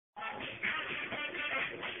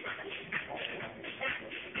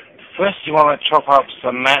First you want to chop up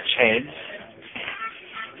some match heads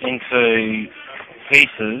into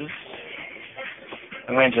pieces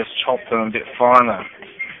and then just chop them a bit finer.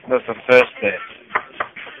 That's the first step.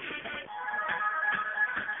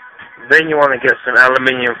 Then you want to get some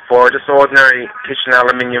aluminium foil, just ordinary kitchen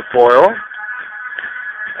aluminium foil,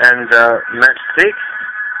 and matchstick,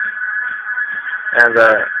 and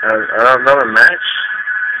another match,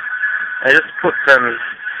 and just put them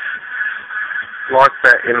like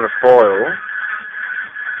that in the foil,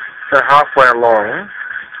 so halfway along,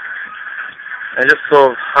 and just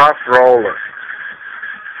sort of half roll it,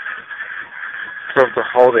 sort of to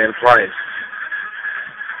hold it in place.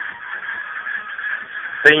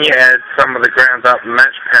 Then you add some of the ground up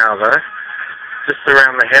match powder, just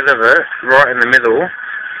around the head of it, right in the middle,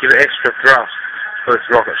 give it extra thrust for this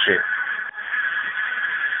rocket ship.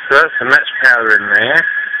 So that's the match powder in there,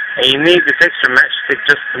 and you need this extra matchstick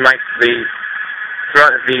just to make the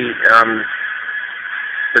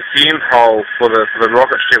fume hole for the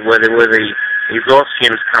rocket ship where the exhaust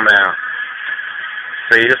fumes come out.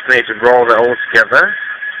 So you just need to roll that all together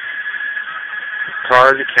as tight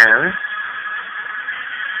as you can.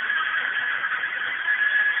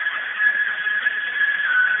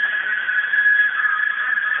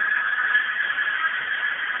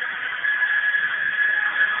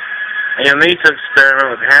 And you'll need to experiment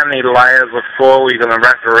with how many layers of foil you're going to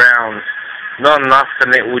wrap around. Not enough,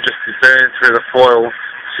 and it will just burn through the foil.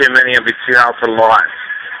 Too many will be too hard to light.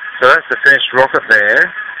 So that's the finished rocket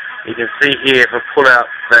there. You can see here, if I pull out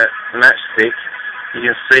that matchstick, you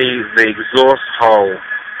can see the exhaust hole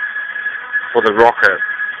for the rocket.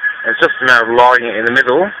 And it's just a matter of lighting it in the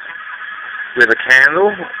middle with a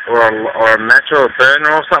candle or a match or a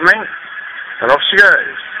burner or something, and off she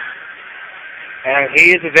goes. And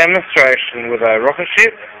here's a demonstration with a rocket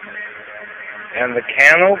ship, and the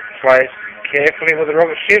candle placed carefully with the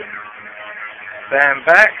rocket ship. Stand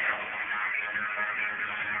back.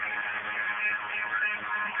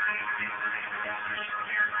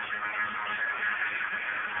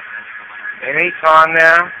 Any time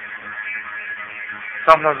now.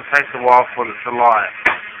 Sometimes it takes a while for it to light.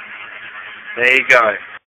 There you go.